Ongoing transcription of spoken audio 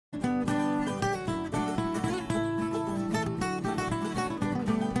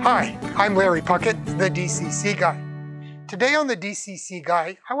Hi, I'm Larry Puckett, the DCC Guy. Today on the DCC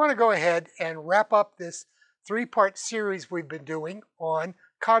Guy, I want to go ahead and wrap up this three-part series we've been doing on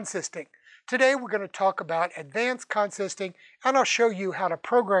consisting. Today we're going to talk about advanced consisting, and I'll show you how to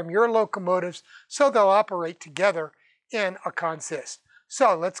program your locomotives so they'll operate together in a consist.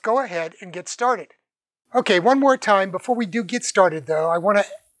 So let's go ahead and get started. Okay, one more time before we do get started though, I want to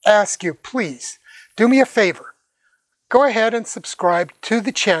ask you, please, do me a favor. Go ahead and subscribe to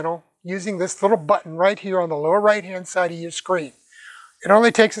the channel using this little button right here on the lower right hand side of your screen. It only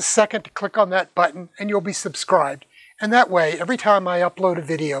takes a second to click on that button and you'll be subscribed. And that way, every time I upload a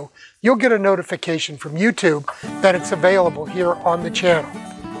video, you'll get a notification from YouTube that it's available here on the channel.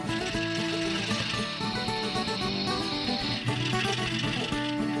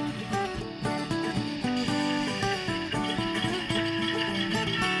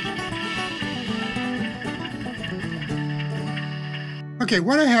 Okay,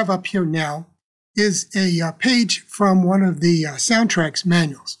 what I have up here now is a page from one of the Soundtrax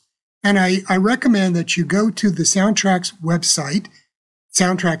manuals. And I recommend that you go to the Soundtrax website,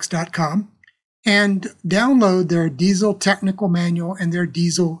 soundtrax.com, and download their diesel technical manual and their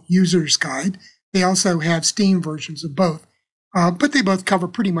diesel user's guide. They also have Steam versions of both, but they both cover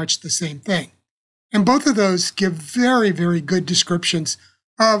pretty much the same thing. And both of those give very, very good descriptions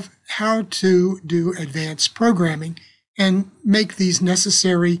of how to do advanced programming and make these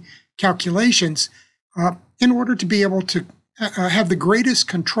necessary calculations in order to be able to have the greatest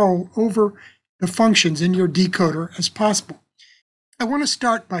control over the functions in your decoder as possible. I want to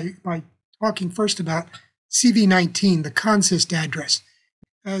start by talking first about CV19, the consist address.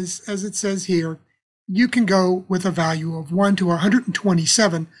 As it says here, you can go with a value of 1 to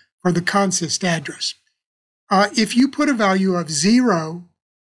 127 for the consist address. If you put a value of 0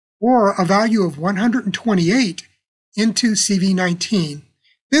 or a value of 128 into CV19,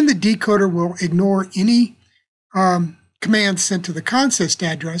 then the decoder will ignore any commands sent to the consist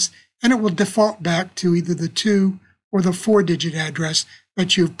address, and it will default back to either the 2 or the 4-digit address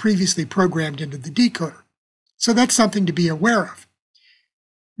that you've previously programmed into the decoder. So that's something to be aware of.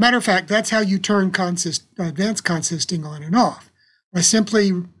 Matter of fact, that's how you turn advanced consisting on and off. By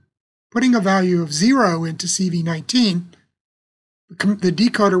simply putting a value of 0 into CV19, the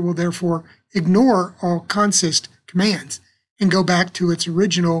decoder will therefore ignore all consist commands and go back to its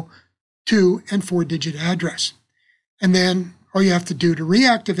original 2- and 4-digit address. And then all you have to do to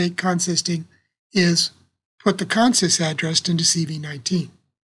reactivate consisting is put the consist address into CV19.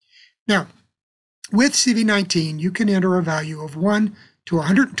 Now, with CV19, you can enter a value of 1 to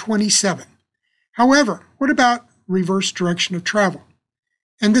 127. However, what about reverse direction of travel?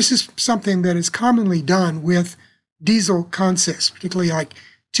 And this is something that is commonly done with diesel consists, particularly like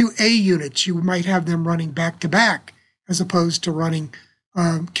 2A units. You might have them running back to back as opposed to running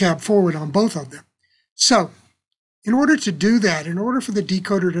cab forward on both of them. So in order to do that, in order for the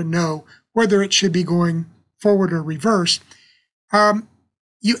decoder to know whether it should be going forward or reverse,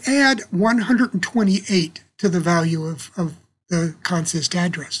 you add 128 to the value of the consist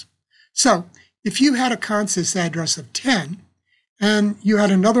address. So if you had a consist address of 10 and you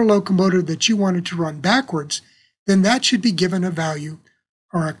had another locomotive that you wanted to run backwards, then that should be given a value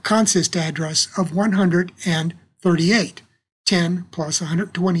or a consist address of 138. 10 plus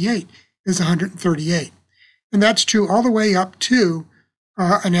 128 is 138. And that's true all the way up to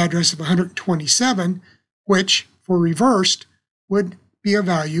an address of 127, which for reversed would be a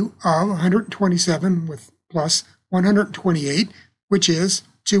value of 127 with plus 128, which is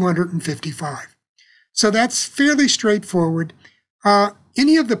 255. So that's fairly straightforward.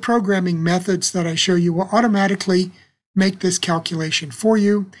 Any of the programming methods that I show you will automatically make this calculation for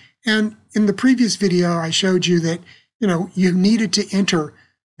you. And in the previous video, I showed you that you needed to enter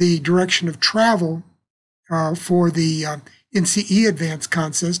the direction of travel for the DCC Advanced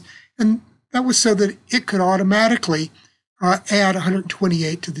Consist, and that was so that it could automatically add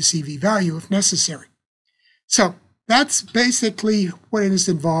 128 to the CV value if necessary. So that's basically what is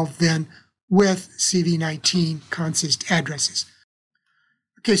involved then with CV19 consist addresses.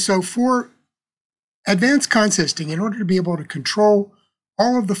 Okay, so for advanced consisting, in order to be able to control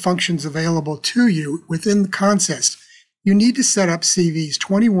all of the functions available to you within the consist, you need to set up CVs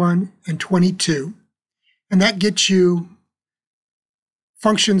 21 and 22, and that gets you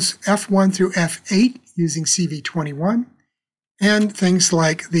functions F1 through F8 using CV21, and things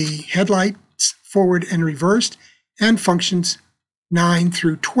like the headlights forward and reversed, and functions 9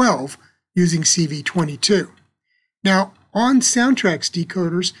 through 12 using CV22. Now, on Soundtrax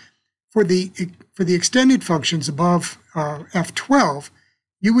decoders, for the extended functions above F12,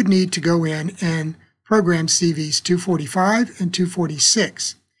 you would need to go in and program CVs 245 and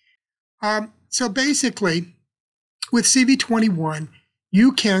 246. So basically, with CV21,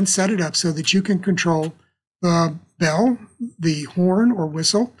 you can set it up so that you can control the bell, the horn or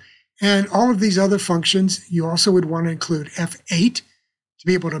whistle, and all of these other functions. You also would want to include F8 to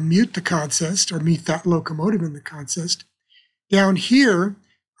be able to mute the consist or mute that locomotive in the consist. Down here,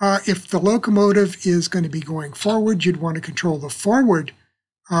 if the locomotive is going to be going forward, you'd want to control the forward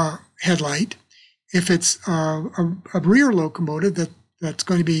headlight. If it's a rear locomotive that's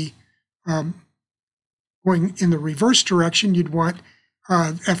going to be going in the reverse direction, you'd want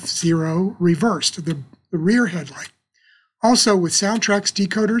F0 reversed, the rear headlight. Also, with Soundtrack's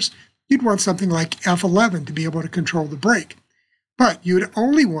decoders, you'd want something like F11 to be able to control the brake. But you would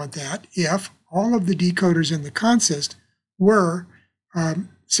only want that if all of the decoders in the consist were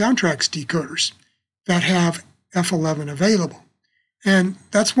Soundtrack's decoders that have F11 available. And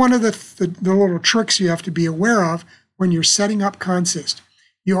that's one of the little tricks you have to be aware of when you're setting up consist.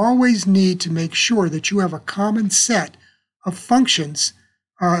 You always need to make sure that you have a common set of functions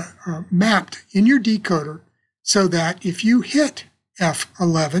mapped in your decoder so that if you hit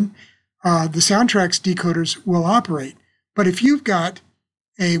F11, the Soundtrack's decoders will operate. But if you've got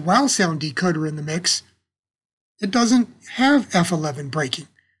a wow sound decoder in the mix, it doesn't have F11 braking.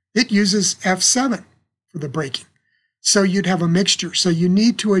 It uses F7 for the braking. So you'd have a mixture. So you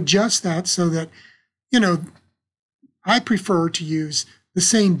need to adjust that so that, I prefer to use the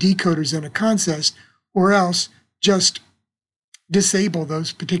same decoders in a consist, or else just disable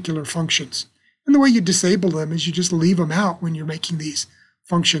those particular functions. And the way you disable them is you just leave them out when you're making these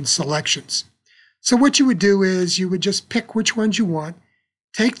function selections. So what you would do is you would just pick which ones you want,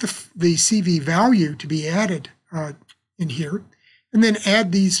 take the CV value to be added in here, and then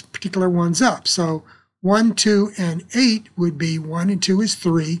add these particular ones up. So 1, 2, and 8 would be 1 and 2 is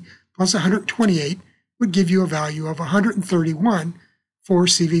 3, plus 128 would give you a value of 131 for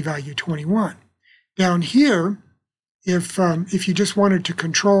CV value 21. Down here, if you just wanted to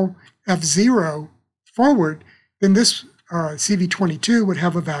control F0 forward, then this CV22 would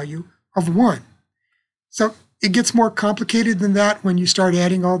have a value of 1. So it gets more complicated than that when you start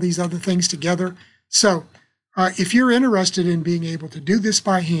adding all these other things together. So if you're interested in being able to do this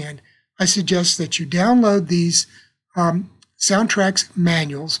by hand, I suggest that you download these Soundtrack's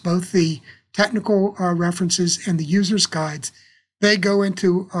manuals, both the technical references and the user's guides. They go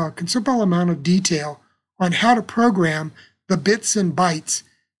into a considerable amount of detail on how to program the bits and bytes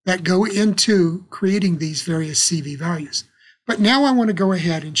that go into creating these various CV values. But now I want to go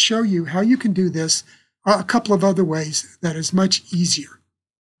ahead and show you how you can do this a couple of other ways that is much easier.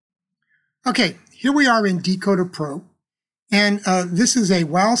 Okay, here we are in DecoderPro, and this is a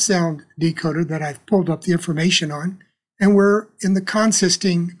wow sound decoder that I've pulled up the information on, and we're in the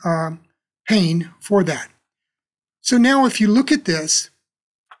consisting pane for that. So now if you look at this,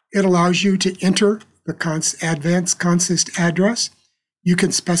 it allows you to enter the advanced consist address. You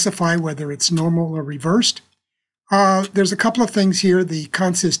can specify whether it's normal or reversed. There's a couple of things here, the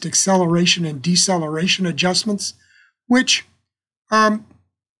consist acceleration and deceleration adjustments, which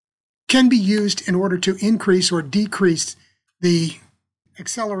can be used in order to increase or decrease the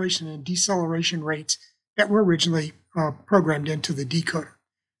acceleration and deceleration rates that were originally programmed into the decoder.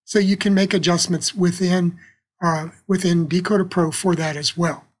 So you can make adjustments within DecoderPro for that as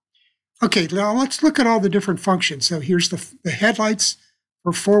well. Okay, now let's look at all the different functions. So here's the headlights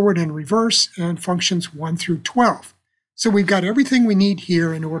for forward and reverse, and functions 1 through 12. So we've got everything we need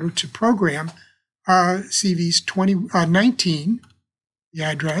here in order to program CVs 19, the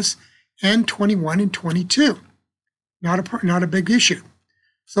address, and 21 and 22. Not a big issue.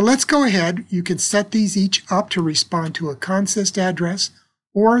 So let's go ahead. You can set these each up to respond to a consist address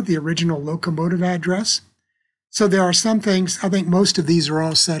or the original locomotive address. So there are some things, I think most of these are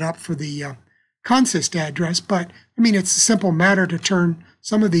all set up for the consist address, but I mean, it's a simple matter to turn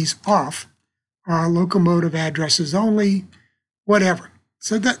some of these off, locomotive addresses only, whatever.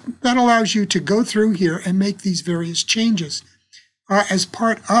 So that allows you to go through here and make these various changes as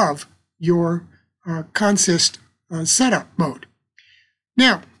part of your consist setup mode.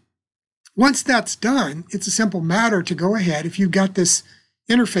 Now, once that's done, it's a simple matter to go ahead. If you've got this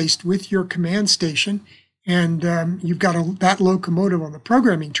interfaced with your command station and you've got that locomotive on the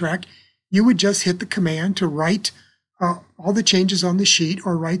programming track, you would just hit the command to write all the changes on the sheet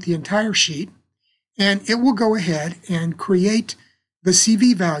or write the entire sheet, and it will go ahead and create the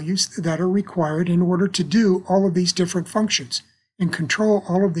CV values that are required in order to do all of these different functions and control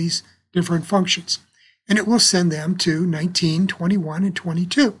all of these different functions. And it will send them to 19, 21, and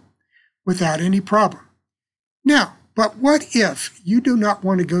 22 without any problem. Now, but what if you do not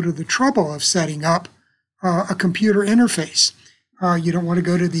want to go to the trouble of setting up a computer interface? You don't want to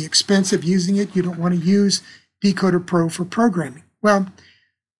go to the expense of using it. You don't want to use DecoderPro for programming. Well,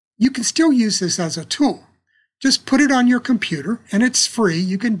 you can still use this as a tool. Just put it on your computer, and it's free.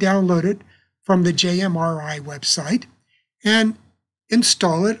 You can download it from the JMRI website and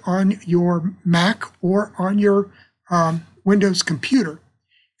install it on your Mac or on your Windows computer.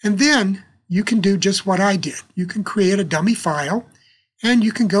 And then you can do just what I did. You can create a dummy file, and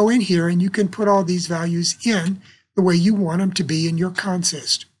you can go in here and you can put all these values in the way you want them to be in your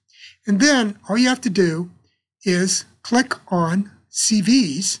consist. And then all you have to do is click on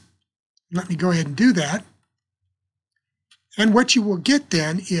CVs. Let me go ahead and do that. And what you will get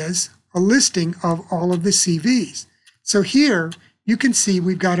then is a listing of all of the CVs. So here you can see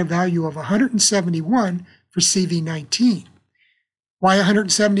we've got a value of 171 for CV19. Why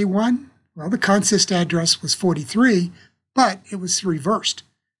 171? Well, the consist address was 43, but it was reversed.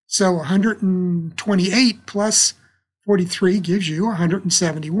 So 128 plus 43 gives you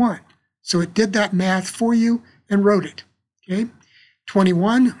 171. So it did that math for you and wrote it. Okay.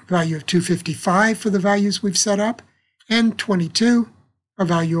 21, value of 255 for the values we've set up, and 22, a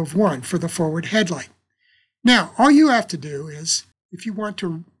value of 1 for the forward headlight. Now, all you have to do is, if you want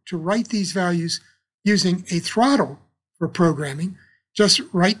to write these values using a throttle for programming, just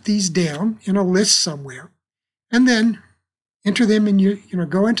write these down in a list somewhere, and then enter them in your,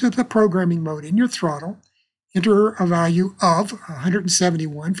 go into the programming mode in your throttle, enter a value of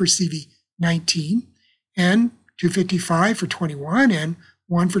 171 for CV19, and 255 for 21, and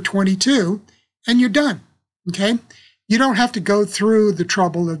 1 for 22, and you're done, okay? You don't have to go through the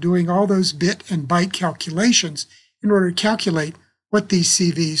trouble of doing all those bit and byte calculations in order to calculate what these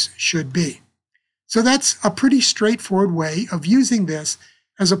CVs should be. So that's a pretty straightforward way of using this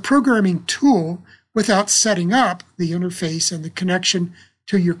as a programming tool without setting up the interface and the connection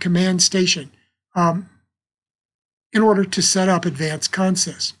to your command station in order to set up Advanced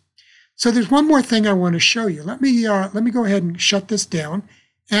Consist. So there's one more thing I want to show you. Let me go ahead and shut this down,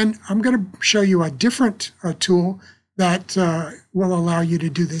 and I'm going to show you a different tool that will allow you to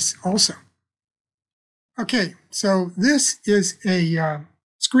do this also. Okay, so this is a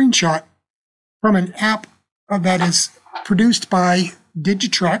screenshot from an app that is produced by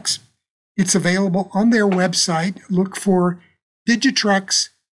Digitrex. It's available on their website. Look for Digitrex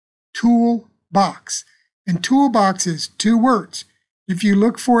Toolbox. And Toolbox is 2 words. If you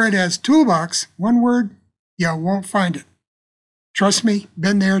look for it as Toolbox, 1 word, you won't find it. Trust me,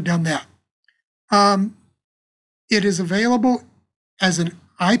 been there, done that. It is available as an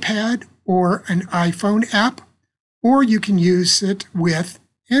iPad or an iPhone app, or you can use it with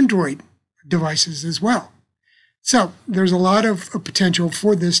Android devices as well. So there's a lot of potential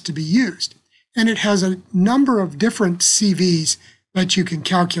for this to be used. And it has a number of different CVs that you can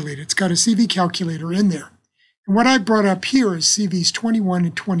calculate. It's got a CV calculator in there. And what I brought up here is CVs 21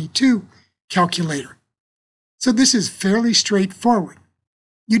 and 22 calculator. So this is fairly straightforward.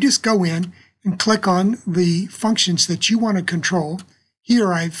 You just go in and click on the functions that you want to control.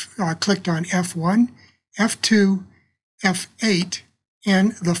 Here I've clicked on F1, F2, F8,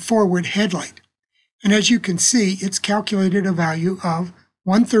 and the forward headlight. And as you can see, it's calculated a value of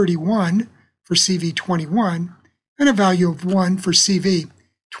 131 for CV21 and a value of 1 for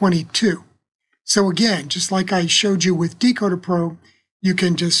CV22. So again, just like I showed you with DecoderPro, you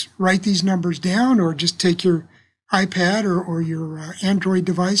can just write these numbers down or just take your iPad or your Android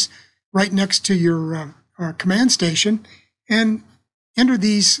device right next to your command station and enter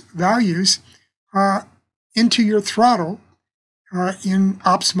these values into your throttle in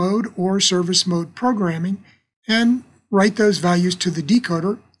ops mode or service mode programming and write those values to the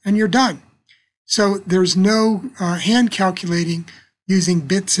decoder and you're done. So there's no hand calculating using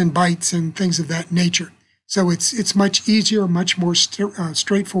bits and bytes and things of that nature. So it's much easier, much more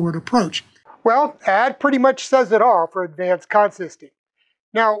straightforward approach. Well, that pretty much says it all for Advanced Consisting.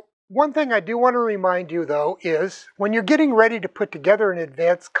 Now, one thing I do want to remind you, though, is when you're getting ready to put together an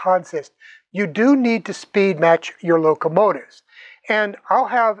Advanced Consist, you do need to speed match your locomotives. And I'll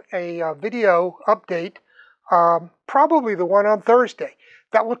have a video update, probably the one on Thursday,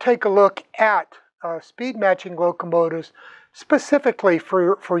 that will take a look at speed matching locomotives specifically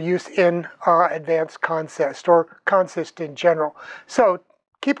for use in Advanced Consist or Consist in general. So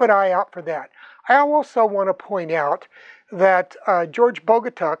keep an eye out for that. I also want to point out that George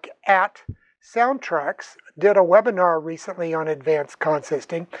Bogatuk at Soundtracks did a webinar recently on Advanced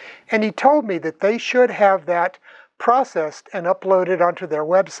Consisting, and he told me that they should have that processed and uploaded onto their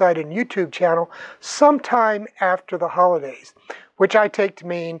website and YouTube channel sometime after the holidays, which I take to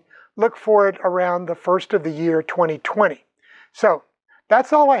mean look for it around the first of the year 2020. So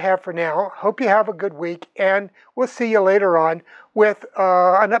that's all I have for now. Hope you have a good week, and we'll see you later on with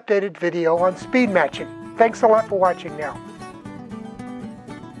an updated video on speed matching. Thanks a lot for watching now.